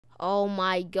Oh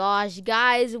my gosh,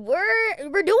 guys, we're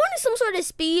doing some sort of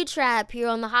speed trap here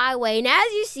on the highway, and as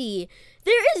you see,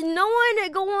 there is no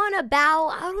one going about.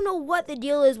 I don't know what the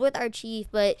deal is with our chief,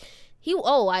 but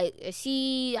I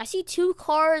see two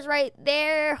cars right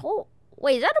there. Oh,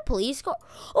 wait, is that a police car?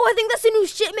 Oh, I think that's a new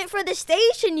shipment for the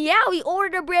station. Yeah, we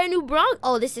ordered a brand new Bronco.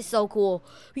 Oh, this is so cool.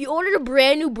 We ordered a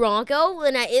brand new Bronco,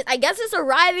 and I guess it's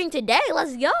arriving today.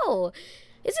 Let's go.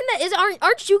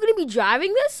 Aren't you gonna be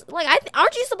driving this? Like,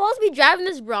 aren't you supposed to be driving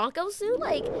this Bronco soon?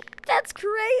 Like, that's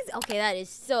crazy. Okay, that is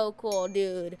so cool,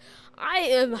 dude. I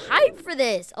am hyped for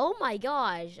this. Oh my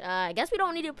gosh. I guess we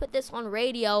don't need to put this on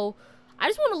radio. I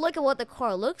just want to look at what the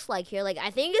car looks like here. Like,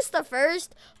 I think it's the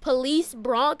first police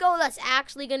Bronco that's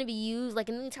actually gonna be used like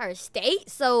in the entire state.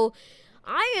 So,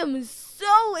 I am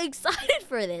so excited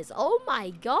for this. Oh my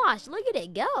gosh, look at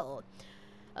it go.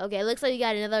 Okay, looks like we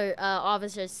got another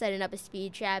officer setting up a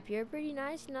speed trap here. Pretty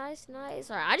nice. Alright,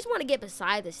 I just want to get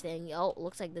beside this thing. Oh,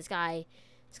 looks like this guy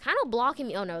is kind of blocking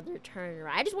me. Oh, no, they're turning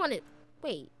right. I just want to...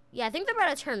 Wait. Yeah, I think they're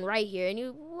about to turn right here.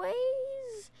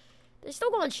 Anyways, they're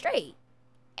still going straight.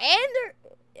 And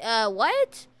they're...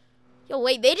 what? Yo,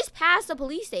 wait, they just passed the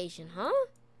police station, huh?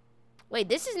 Wait,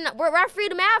 this is not... We're at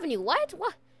Freedom Avenue. What?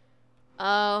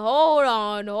 Hold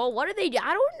on. Oh, what are they doing?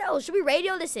 I don't know. Should we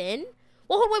radio this in?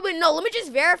 Well, wait, no, let me just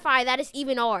verify that it's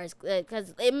even ours,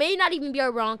 because it may not even be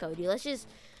our Bronco, dude. Let's just,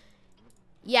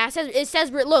 yeah, it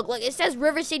says, look, it says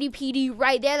River City PD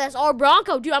right there. That's our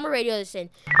Bronco, dude. I'm gonna radio this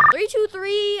in.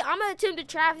 323, I'm gonna attempt to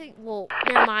traffic, well,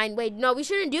 never mind. Wait, no, we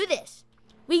shouldn't do this.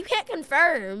 We can't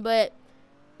confirm, but,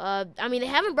 I mean, they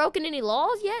haven't broken any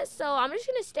laws yet, so I'm just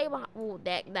gonna stay behind. Well,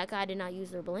 that guy did not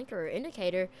use their blinker or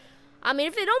indicator. I mean,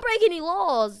 if they don't break any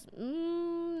laws,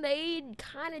 they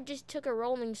kind of just took a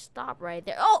rolling stop right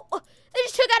there. Oh, they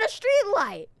just took out a street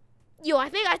light. Yo, I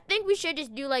think we should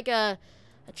just do like a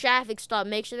traffic stop.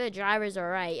 Make sure the drivers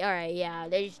are right. All right, yeah.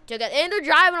 They just took out, and they're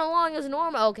driving along as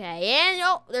normal. Okay, and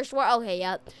they're okay,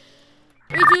 yep.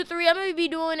 323. I'm gonna be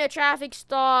doing a traffic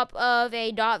stop of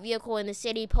a dot vehicle in the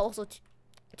city. Postal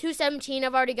 217.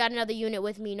 I've already got another unit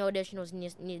with me. No additionals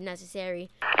necessary.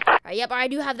 Alright, yep, I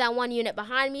do have that one unit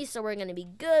behind me, so we're gonna be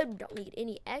good. Don't need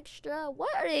any extra. What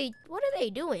are they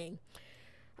doing?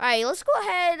 Alright, let's go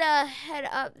ahead, head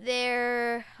up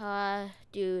there.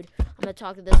 Dude, I'm gonna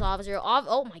talk to this officer.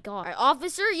 Oh my god. Alright,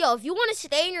 officer, yo, if you want to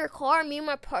stay in your car, me and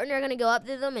my partner are gonna go up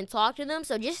to them and talk to them.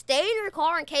 So just stay in your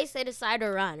car in case they decide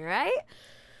to run, alright?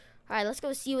 Alright, let's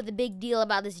go see what the big deal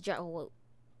about this job. Oh,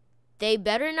 they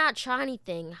better not try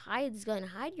anything. Hide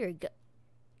your gun.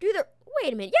 Dude,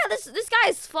 wait a minute. Yeah, this guy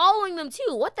is following them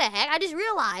too. What the heck? I just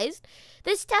realized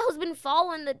this tail's been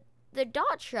following the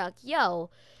dot truck. Yo,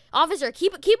 officer,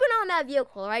 keep an eye on that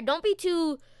vehicle, all right? Don't be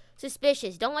too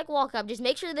suspicious. Don't like walk up. Just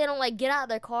make sure they don't like get out of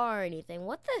their car or anything.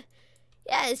 What the?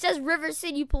 Yeah, it says River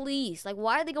City Police. Like,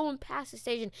 why are they going past the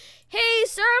station? Hey,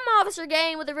 sir, I'm Officer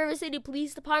Gang with the River City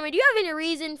Police Department. Do you have any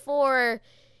reason for,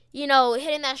 you know,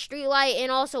 hitting that street light?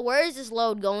 And also, where is this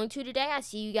load going to today? I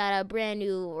see you got a brand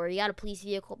new, or you got a police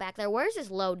vehicle back there. Where is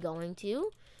this load going to?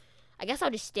 I guess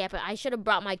I'll just step it. I should have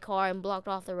brought my car and blocked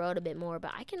off the road a bit more,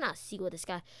 but I cannot see what this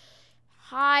guy...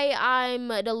 Hi, I'm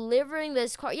delivering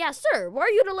this car. Yeah, sir, where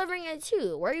are you delivering it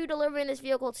to? Where are you delivering this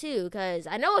vehicle to? Because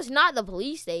I know it's not the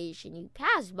police station. You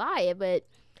passed by it, but...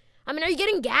 I mean, are you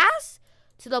getting gas?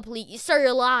 To the police? Sir,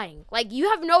 you're lying. Like, you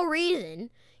have no reason...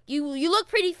 You look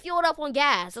pretty fueled up on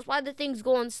gas. That's why the thing's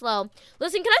going slow.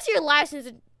 Listen, can I see your license?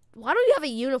 Why don't you have a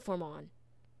uniform on?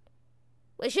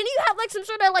 Wait, shouldn't you have like some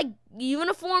sort of like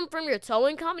uniform from your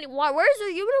towing company? Where's your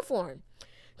uniform?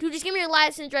 Dude, just give me your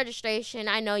license, registration.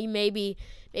 I know you maybe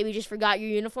just forgot your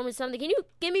uniform or something. Can you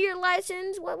give me your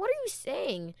license? What are you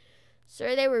saying?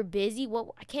 Sir, they were busy. What?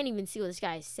 I can't even see what this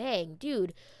guy is saying.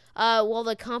 Dude, well,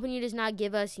 the company does not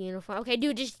give us a uniform. Okay,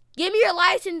 dude, just give me your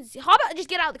license. How about just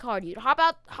get out the car, dude? Hop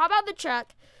out the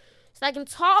truck so I can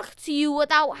talk to you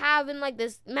without having, like,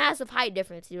 this massive height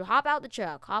difference, dude. Hop out the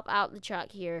truck. Hop out the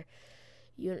truck here.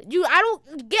 Dude, I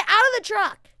don't... Get out of the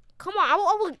truck. Come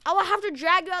on. I will have to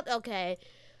drag you out. Okay.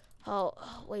 Oh,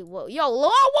 wait, whoa. Yo,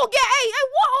 whoa, get... Hey,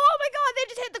 whoa, oh, my God. They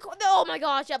just hit the car. Oh, my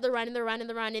gosh. Yep, they're running.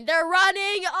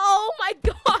 Oh, my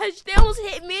gosh. They almost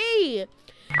hit me.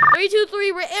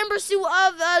 323, we're in pursuit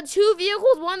of two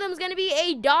vehicles. One of them is going to be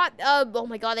a dot. Oh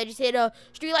my god, they just hit a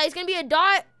street light. It's going to be a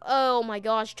dot. Oh my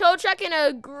gosh. Tow truck and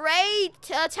a gray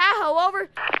Tahoe over.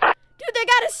 Dude, they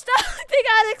got it stuck.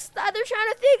 They're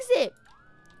trying to fix it.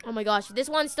 Oh my gosh, this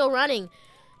one's still running.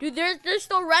 Dude, they're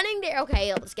still running there.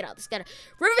 Okay, let's get out.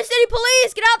 River City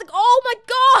Police, get out. Oh my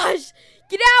gosh.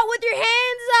 Get out with your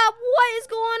hands up. What is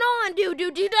going on, dude?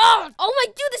 Oh my,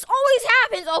 dude, this always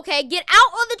happens. Okay, get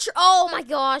out of the oh my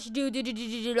gosh, dude.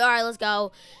 All right, let's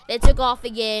go. They took off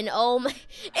again. Oh my,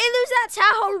 and there's that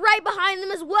Tahoe right behind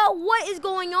them as well. What is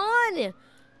going on?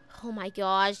 Oh my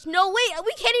gosh. No, wait,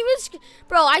 we can't even,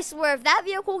 bro, I swear, if that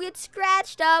vehicle gets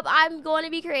scratched up, I'm going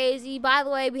to be crazy. By the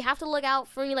way, we have to look out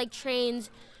for any, like, trains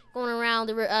going around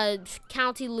the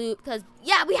county loop, because,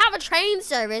 yeah, we have a train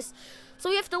service,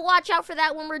 so we have to watch out for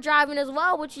that when we're driving as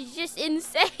well, which is just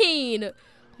insane. Oh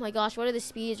my gosh, what are the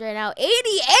speeds right now?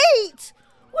 88!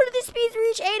 What are the speeds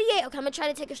reach? 88. Okay, I'm going to try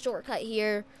to take a shortcut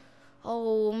here.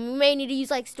 Oh, we may need to use,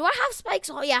 like, do I have spikes?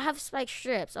 Oh, yeah, I have spike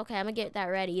strips. Okay, I'm going to get that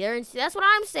ready. That's what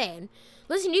I'm saying.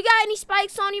 Listen, you got any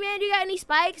spikes on you, man? Do you got any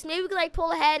spikes? Maybe we could, like,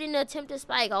 pull ahead and attempt to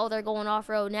spike. Oh, they're going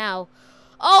off-road now.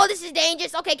 Oh, this is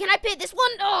dangerous. Okay, can I pit this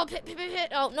one? Oh, pit.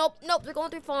 Oh, nope. They're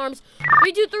going through farms.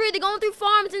 3, 2, 3. They're going through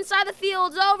farms inside the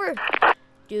fields. Over.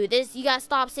 Dude, you got to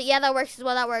stop. Yeah, that works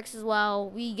as well.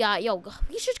 We got, yo,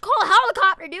 you should call a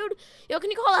helicopter, dude. Yo,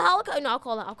 can you call a helicopter? No, I'll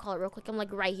call it real quick. I'm,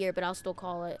 like, right here, but I'll still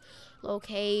call it.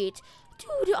 Locate.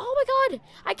 Dude, oh my god.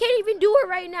 I can't even do it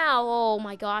right now. Oh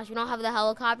my gosh, we don't have the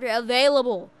helicopter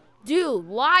available. Dude,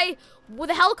 why? With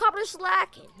the helicopter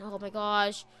slacking? Oh my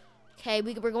gosh. Okay,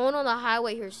 we're going on the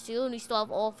highway here soon. We still have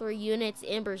all 3 units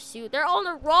in pursuit. They're on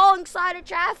the wrong side of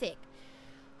traffic.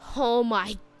 Oh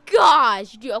my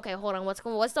gosh. Dude, okay, hold on.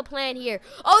 What's the plan here?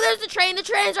 Oh, there's the train. The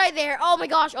train's right there. Oh my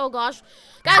gosh. Oh gosh.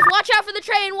 Guys, watch out for the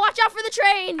train. Watch out for the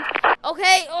train.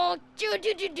 Okay. Oh,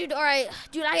 dude. All right.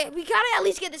 Dude, we gotta at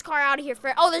least get this car out of here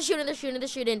first. Oh, they're shooting.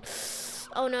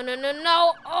 Oh,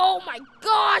 no. Oh my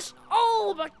gosh.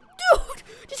 Oh my, dude.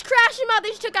 Just crashed him out. They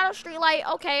just took out a street light.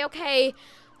 Okay.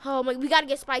 Oh my, we gotta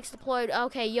get spikes deployed.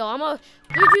 Okay, yo, I'm gonna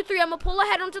 3, 2, 3. I'm gonna pull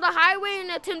ahead onto the highway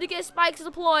and attempt to get spikes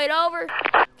deployed. Over.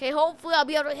 Okay, hopefully I'll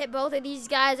be able to hit both of these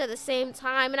guys at the same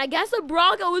time. And I guess the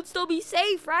Bronco would still be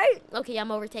safe, right? Okay,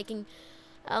 I'm overtaking.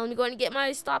 Let me go and get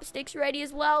my stop sticks ready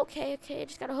as well. Okay.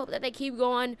 Just gotta hope that they keep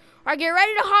going. All right, get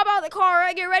ready to hop out of the car. All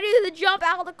right, get ready to jump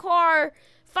out of the car.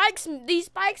 These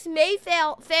spikes may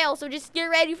fail, so just get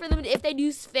ready for them if they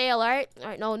do fail. All right.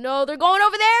 No, they're going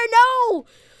over there. No.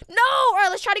 All right,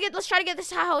 let's try to get this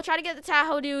Tahoe. Try to get the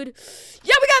Tahoe, dude.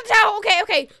 Yeah, we got the Tahoe.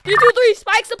 Okay. 3, 2, 3.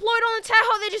 Spikes deployed on the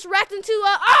Tahoe. They just wrecked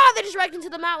into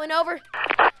the mountain. Over.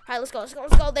 All right, let's go.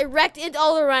 They wrecked into.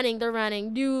 Oh, they're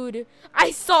running, dude.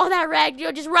 I saw that wreck,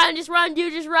 dude. Just run,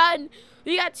 dude. Just run.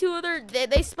 We got 2 other.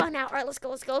 They spun out. All right, let's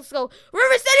go. River City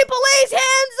Police,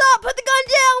 hands up. Put the gun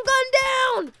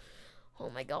down. Oh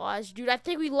my gosh, dude. I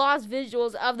think we lost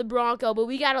visuals of the Bronco, but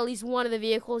we got at least one of the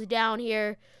vehicles down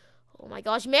here. Oh my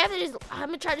gosh, man, I'm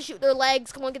gonna try to shoot their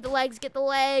legs. Come on, get the legs.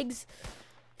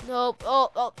 Nope.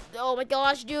 Oh my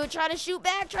gosh, dude. Try to shoot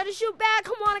back. Come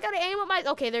on, I gotta aim at my.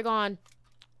 Okay, they're gone.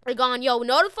 Yo,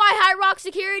 notify High Rock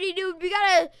security, dude. We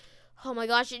gotta. Oh my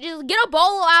gosh, just get a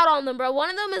bolo out on them, bro.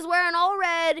 One of them is wearing all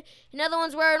red. Another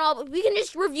one's wearing all. We can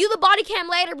just review the body cam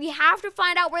later. We have to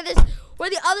find out where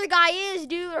the other guy is,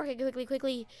 dude. Okay,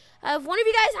 quickly. If one of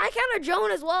you guys, I counted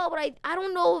drone as well, but I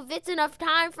don't know if it's enough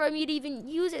time for me to even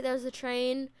use it. There's the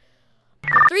train.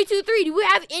 3, 2, 3. Do we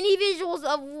have any visuals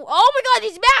of? Oh my God,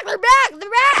 he's back. They're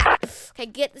back. Okay,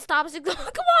 get the stop. Come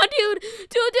on, dude. I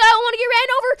don't want to get ran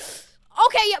over.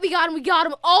 Okay, yeah, we got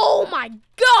him. Oh my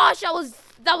gosh,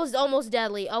 that was almost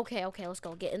deadly. Okay, let's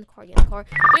go. Get in the car.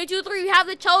 3, 2, 3. We have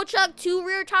the tow truck. 2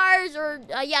 rear tires,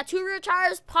 2 rear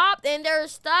tires popped and they're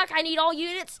stuck. I need all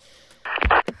units.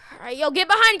 All right, yo, get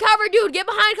behind cover, dude. Get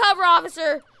behind cover,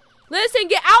 officer. Listen,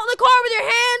 get out in the car with your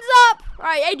hands up. All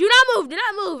right, hey, do not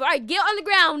move. All right, get on the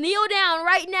ground. Kneel down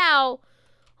right now.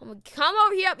 I'm gonna come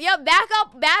over here. Yep, back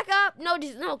up. No,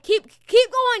 keep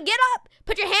going. Get up.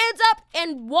 Put your hands up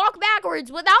and walk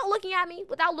backwards without looking at me.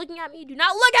 Do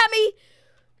not look at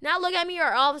me.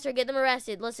 Or officer, get them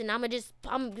arrested. Listen,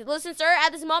 listen, sir.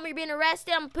 At this moment, you're being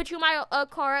arrested. I'm gonna put you in my car.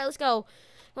 All right, let's go.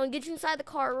 I'm gonna get you inside the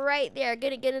car right there.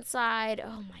 Get inside.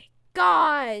 Oh my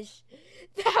gosh,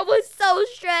 that was so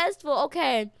stressful.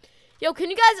 Okay, yo, can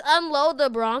you guys unload the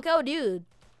Bronco, dude?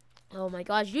 Oh my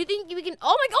gosh, do you think we can?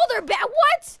 Oh my God, they're back.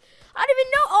 What? I didn't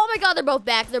even know. Oh my God, they're both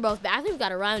back. I think we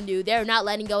gotta run, dude. They're not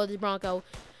letting go of this Bronco.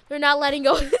 What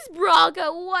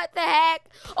the heck?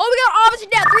 Oh, we got officer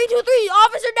down. 3, 2, 3.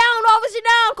 Officer down.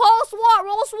 Call SWAT.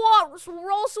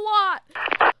 Roll SWAT.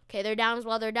 Okay, they're down as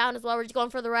well. We're just going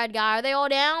for the red guy. Are they all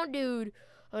down, dude?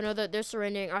 Oh no, they're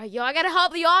surrendering. All right, yo, I gotta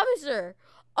help the officer.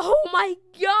 Oh my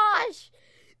gosh,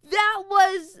 that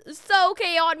was so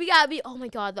chaotic. Oh my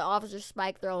God, the officer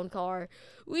spiked their own car.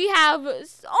 Oh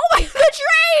my, the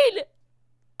train.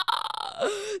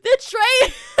 The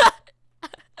train.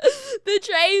 The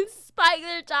train spiked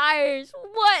their tires.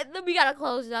 What? We gotta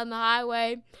close down the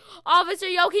highway. Officer,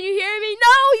 yo, can you hear me?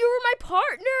 No, you were my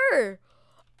partner.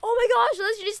 Oh my gosh,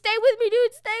 let's just stay with me,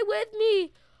 dude. Stay with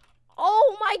me.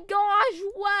 Oh my gosh,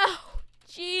 wow.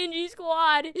 G&G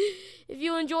squad. If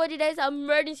you enjoyed today's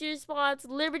emergency response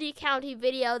Liberty County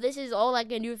video, this is all I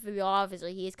can do for the officer.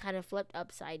 He is kind of flipped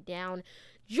upside down.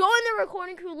 Join the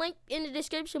recording crew, link in the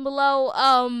description below.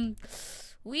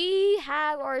 We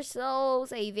have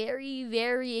ourselves a very,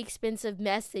 very expensive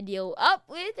mess to deal up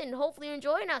with, and hopefully you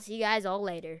enjoy, and I'll see you guys all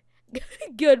later.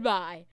 Goodbye.